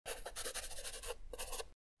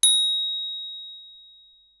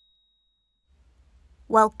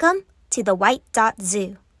Welcome to the White Dot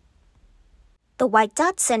Zoo. The white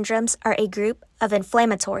dot syndromes are a group of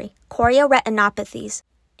inflammatory chorioretinopathies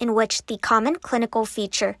in which the common clinical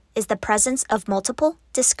feature is the presence of multiple,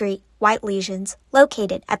 discrete, white lesions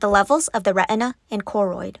located at the levels of the retina and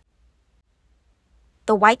choroid.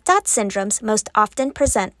 The white dot syndromes most often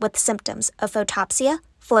present with symptoms of photopsia,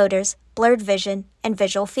 floaters, blurred vision, and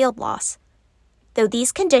visual field loss. Though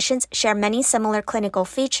these conditions share many similar clinical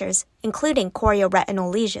features, including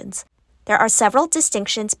chorioretinal lesions, there are several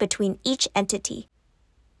distinctions between each entity.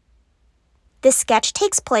 This sketch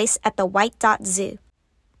takes place at the White Dot Zoo.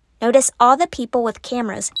 Notice all the people with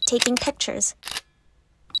cameras taking pictures.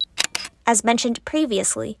 As mentioned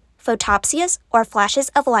previously, photopsias or flashes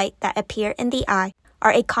of light that appear in the eye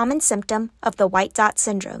are a common symptom of the white dot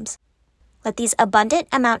syndromes. Let these abundant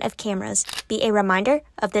amount of cameras be a reminder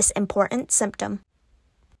of this important symptom.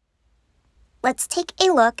 Let's take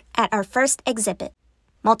a look at our first exhibit,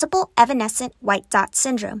 Multiple Evanescent White Dot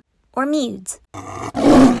Syndrome, or MEWDS.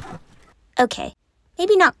 Okay,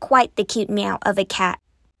 maybe not quite the cute meow of a cat,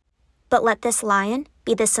 but let this lion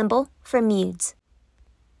be the symbol for MEWDS.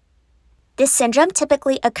 This syndrome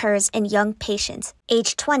typically occurs in young patients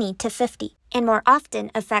aged 20 to 50 and more often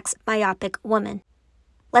affects myopic women.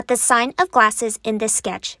 Let the sign of glasses in this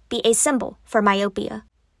sketch be a symbol for myopia.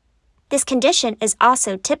 This condition is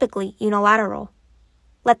also typically unilateral.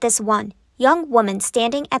 Let this one young woman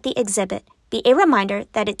standing at the exhibit be a reminder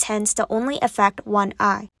that it tends to only affect one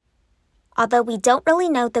eye. Although we don't really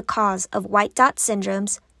know the cause of white dot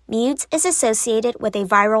syndromes, MEWDS is associated with a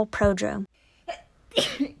viral prodrome.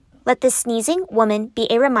 Let this sneezing woman be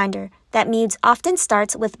a reminder that MEWDS often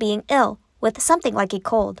starts with being ill with something like a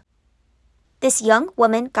cold. This young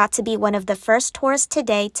woman got to be one of the first tourists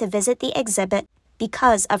today to visit the exhibit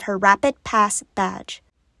because of her Rapid Pass badge.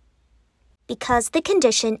 Because the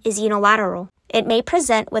condition is unilateral, it may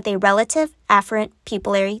present with a relative afferent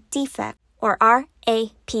pupillary defect, or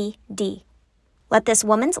RAPD. Let this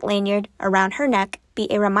woman's lanyard around her neck be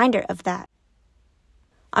a reminder of that.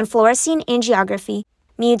 On fluorescein angiography,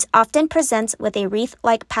 MEWDS often presents with a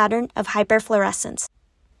wreath-like pattern of hyperfluorescence.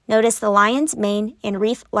 Notice the lion's mane and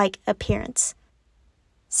wreath-like appearance.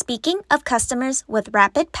 Speaking of customers with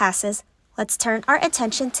rapid passes, let's turn our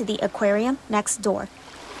attention to the aquarium next door,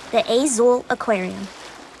 the AZOOR aquarium.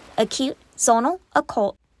 Acute zonal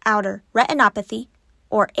occult outer retinopathy,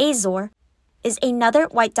 or AZOOR, is another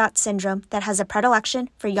white dot syndrome that has a predilection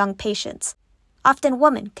for young patients, often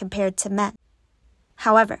women compared to men.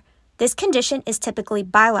 However, this condition is typically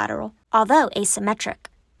bilateral, although asymmetric,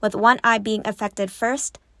 with one eye being affected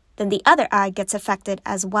first, then the other eye gets affected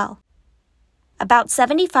as well. About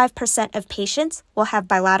 75% of patients will have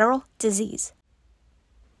bilateral disease.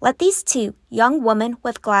 Let these two young women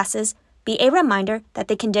with glasses be a reminder that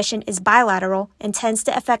the condition is bilateral and tends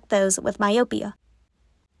to affect those with myopia.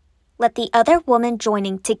 Let the other woman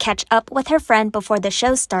joining to catch up with her friend before the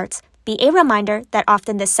show starts be a reminder that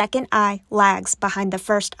often the second eye lags behind the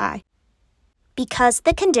first eye. Because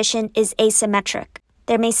the condition is asymmetric,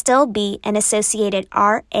 there may still be an associated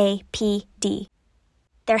RAPD.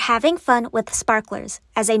 They're having fun with sparklers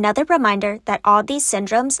as another reminder that all these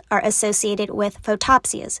syndromes are associated with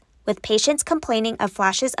photopsias, with patients complaining of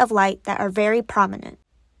flashes of light that are very prominent.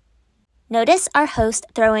 Notice our host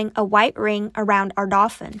throwing a white ring around our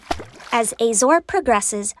dolphin. As AZOOR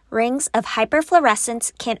progresses, rings of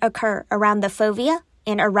hyperfluorescence can occur around the fovea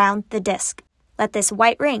and around the disc. Let this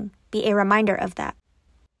white ring be a reminder of that.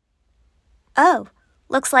 Oh,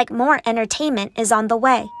 looks like more entertainment is on the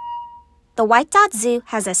way. The White Dot Zoo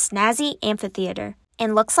has a snazzy amphitheater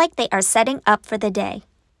and looks like they are setting up for the day.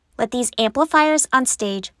 Let these amplifiers on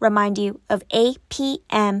stage remind you of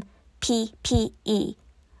APMPPE,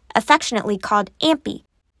 affectionately called AMPI,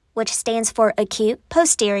 which stands for Acute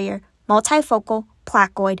Posterior Multifocal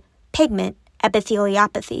Placoid Pigment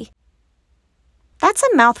Epitheliopathy. That's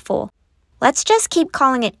a mouthful. Let's just keep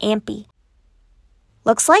calling it AMPI.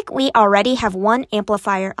 Looks like we already have one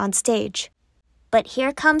amplifier on stage. But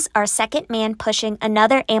here comes our second man pushing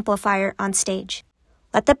another amplifier on stage.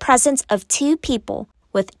 Let the presence of two people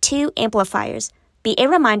with two amplifiers be a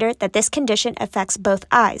reminder that this condition affects both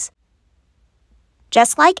eyes.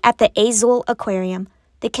 Just like at the AZOOR aquarium,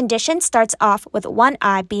 the condition starts off with one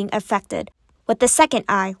eye being affected, with the second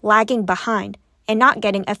eye lagging behind and not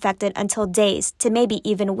getting affected until days to maybe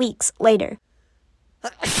even weeks later.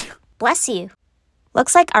 Bless you.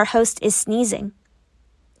 Looks like our host is sneezing.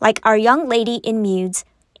 Like our young lady in MEWDS,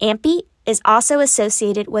 AMPI is also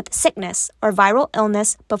associated with sickness or viral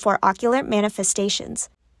illness before ocular manifestations.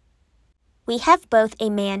 We have both a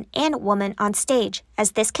man and woman on stage,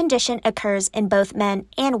 as this condition occurs in both men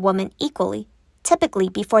and women equally, typically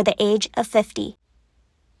before the age of 50.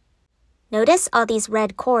 Notice all these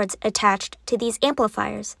red cords attached to these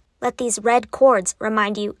amplifiers. Let these red cords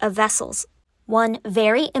remind you of vessels. One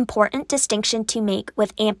very important distinction to make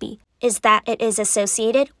with AMPI is that it is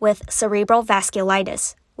associated with cerebral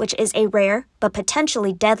vasculitis, which is a rare but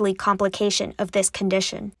potentially deadly complication of this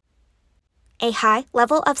condition. A high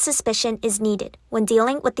level of suspicion is needed when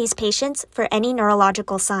dealing with these patients for any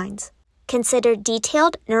neurological signs. Consider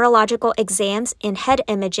detailed neurological exams and head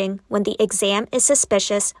imaging when the exam is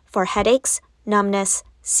suspicious for headaches, numbness,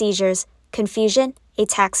 seizures, confusion,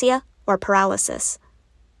 ataxia, or paralysis.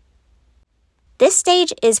 This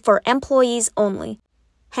stage is for employees only,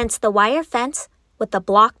 hence the wire fence with the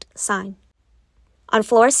blocked sign. On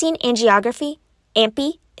fluorescein angiography,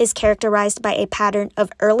 AMPI is characterized by a pattern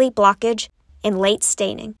of early blockage and late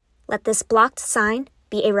staining. Let this blocked sign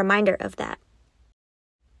be a reminder of that.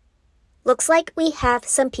 Looks like we have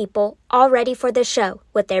some people all ready for the show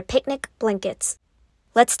with their picnic blankets.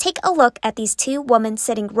 Let's take a look at these two women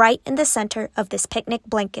sitting right in the center of this picnic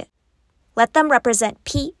blanket. Let them represent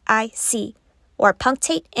PIC, or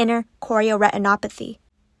punctate inner chorioretinopathy.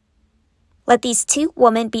 Let these two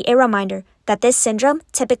women be a reminder that this syndrome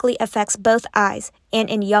typically affects both eyes and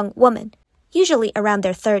in young women, usually around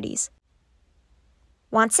their 30s.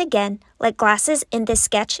 Once again, let glasses in this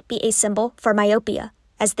sketch be a symbol for myopia,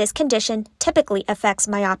 as this condition typically affects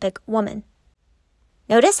myopic women.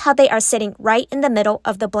 Notice how they are sitting right in the middle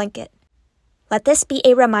of the blanket. Let this be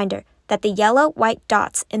a reminder that the yellow-white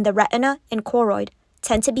dots in the retina and choroid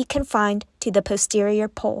tend to be confined to the posterior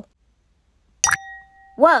pole.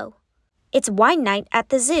 Whoa! It's wine night at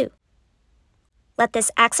the zoo. Let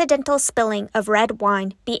this accidental spilling of red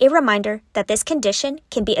wine be a reminder that this condition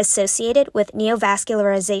can be associated with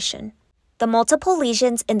neovascularization. The multiple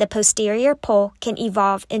lesions in the posterior pole can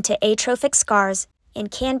evolve into atrophic scars and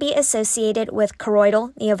can be associated with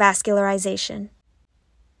choroidal neovascularization.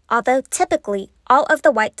 Although typically all of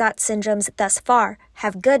the white dot syndromes thus far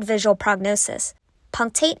have good visual prognosis,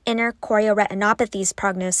 punctate inner chorioretinopathy's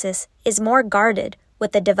prognosis is more guarded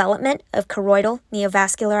with the development of choroidal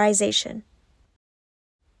neovascularization.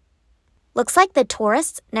 Looks like the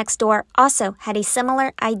tourists next door also had a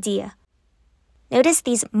similar idea. Notice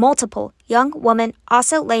these multiple young women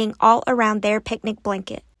also laying all around their picnic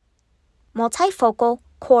blanket. Multifocal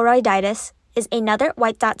choroiditis is another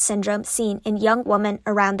white dot syndrome seen in young women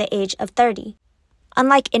around the age of 30.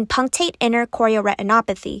 Unlike in punctate inner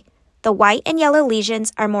chorioretinopathy, the white and yellow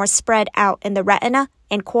lesions are more spread out in the retina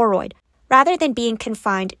and choroid, rather than being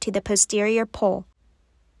confined to the posterior pole.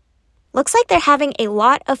 Looks like they're having a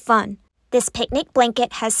lot of fun. This picnic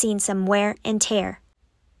blanket has seen some wear and tear.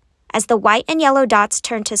 As the white and yellow dots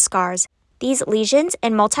turn to scars, these lesions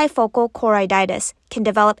in multifocal choroiditis can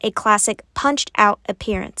develop a classic punched-out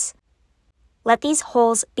appearance. Let these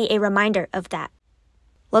holes be a reminder of that.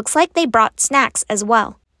 Looks like they brought snacks as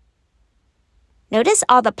well. Notice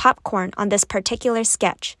all the popcorn on this particular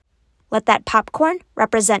sketch. Let that popcorn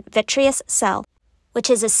represent vitreous cell, which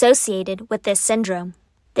is associated with this syndrome.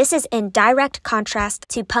 This is in direct contrast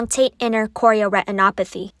to punctate inner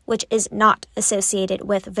chorioretinopathy, which is not associated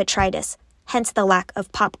with vitritis, hence the lack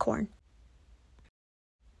of popcorn.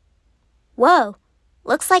 Whoa!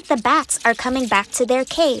 Looks like the bats are coming back to their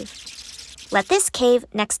cave. Let this cave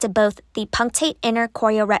next to both the punctate inner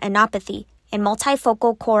chorioretinopathy and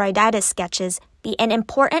multifocal choroiditis sketches be an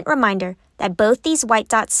important reminder that both these white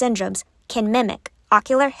dot syndromes can mimic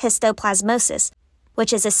ocular histoplasmosis,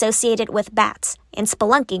 which is associated with bats and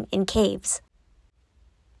spelunking in caves.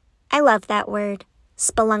 I love that word,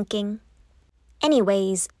 spelunking.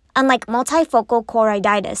 Anyways, unlike multifocal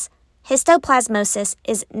choroiditis, histoplasmosis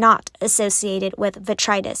is not associated with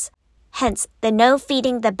vitritis, hence the no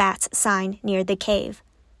feeding the bats sign near the cave.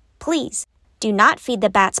 Please, do not feed the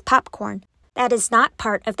bats popcorn. That is not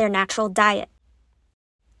part of their natural diet.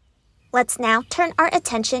 Let's now turn our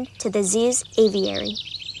attention to the zoo's aviary.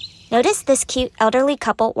 Notice this cute elderly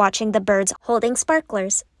couple watching the birds holding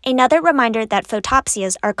sparklers, another reminder that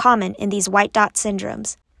photopsias are common in these white dot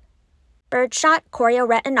syndromes. Birdshot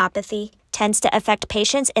Chorioretinopathy tends to affect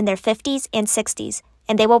patients in their 50s and 60s,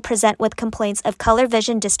 and they will present with complaints of color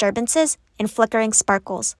vision disturbances and flickering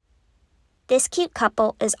sparkles. This cute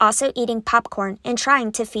couple is also eating popcorn and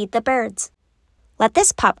trying to feed the birds. Let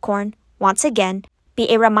this popcorn, once again, be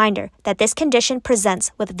a reminder that this condition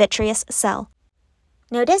presents with vitreous cell.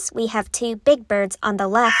 Notice we have 2 big birds on the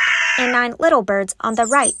left and 9 little birds on the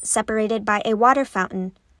right, separated by a water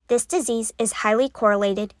fountain. This disease is highly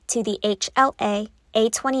correlated to the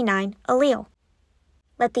HLA-A29 allele.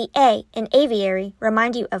 Let the A in aviary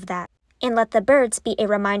remind you of that, and let the birds be a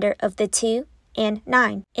reminder of the 2 and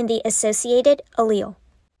 9 in the associated allele.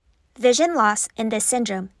 Vision loss in this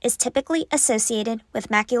syndrome is typically associated with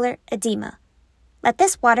macular edema. Let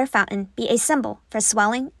this water fountain be a symbol for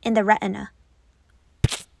swelling in the retina.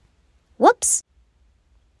 Whoops!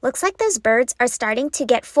 Looks like those birds are starting to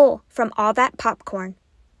get full from all that popcorn.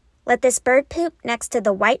 Let this bird poop next to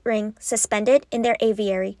the white ring suspended in their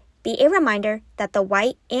aviary be a reminder that the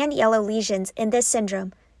white and yellow lesions in this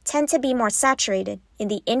syndrome tend to be more saturated in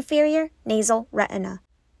the inferior nasal retina.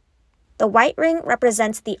 The white ring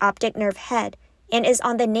represents the optic nerve head and is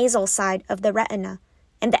on the nasal side of the retina,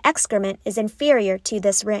 and the excrement is inferior to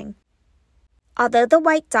this ring. Although the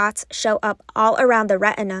white dots show up all around the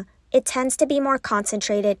retina, it tends to be more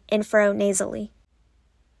concentrated infranasally.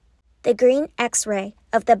 The green X-ray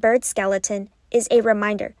of the bird skeleton is a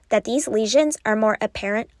reminder that these lesions are more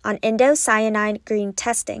apparent on indocyanine green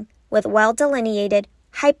testing, with well-delineated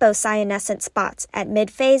hypocyanescent spots at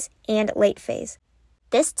mid-phase and late phase.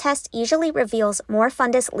 This test usually reveals more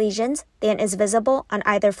fundus lesions than is visible on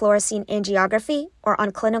either fluorescein angiography or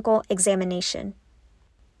on clinical examination.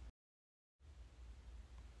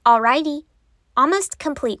 Alrighty, almost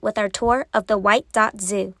complete with our tour of the White Dot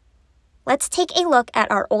Zoo. Let's take a look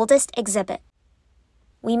at our oldest exhibit.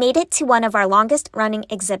 We made it to one of our longest-running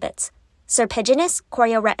exhibits, Serpiginous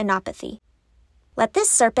Chorioretinopathy. Let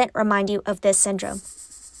this serpent remind you of this syndrome.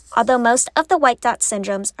 Although most of the white dot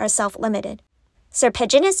syndromes are self-limited,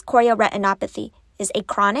 Serpiginous Chorioretinopathy is a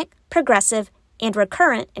chronic, progressive, and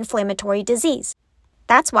recurrent inflammatory disease.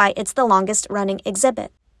 That's why it's the longest-running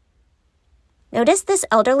exhibit. Notice this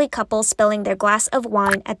elderly couple spilling their glass of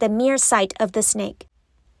wine at the mere sight of the snake.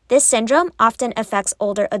 This syndrome often affects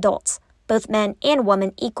older adults, both men and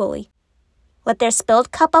women equally. Let their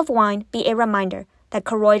spilled cup of wine be a reminder that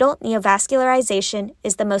choroidal neovascularization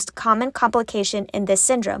is the most common complication in this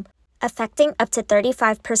syndrome, affecting up to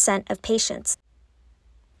 35% of patients.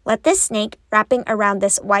 Let this snake wrapping around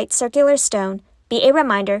this white circular stone be a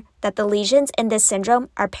reminder that the lesions in this syndrome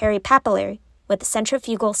are peripapillary with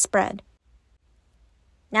centrifugal spread.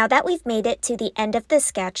 Now that we've made it to the end of the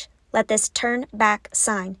sketch, let this turn back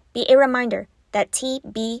sign be a reminder that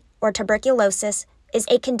TB or tuberculosis is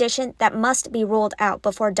a condition that must be ruled out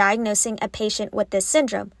before diagnosing a patient with this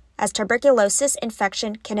syndrome, as tuberculosis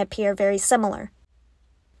infection can appear very similar.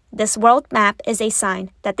 This world map is a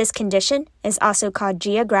sign that this condition is also called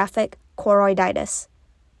geographic choroiditis.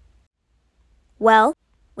 Well,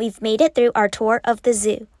 we've made it through our tour of the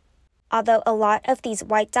zoo. Although a lot of these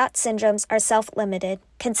white dot syndromes are self-limited,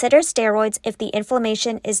 consider steroids if the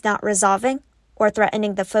inflammation is not resolving or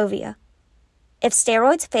threatening the fovea. If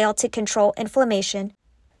steroids fail to control inflammation,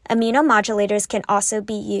 immunomodulators can also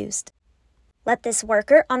be used. Let this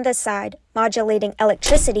worker on the side modulating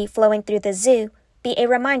electricity flowing through the zoo be a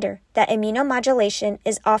reminder that immunomodulation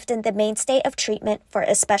is often the mainstay of treatment for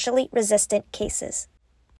especially resistant cases.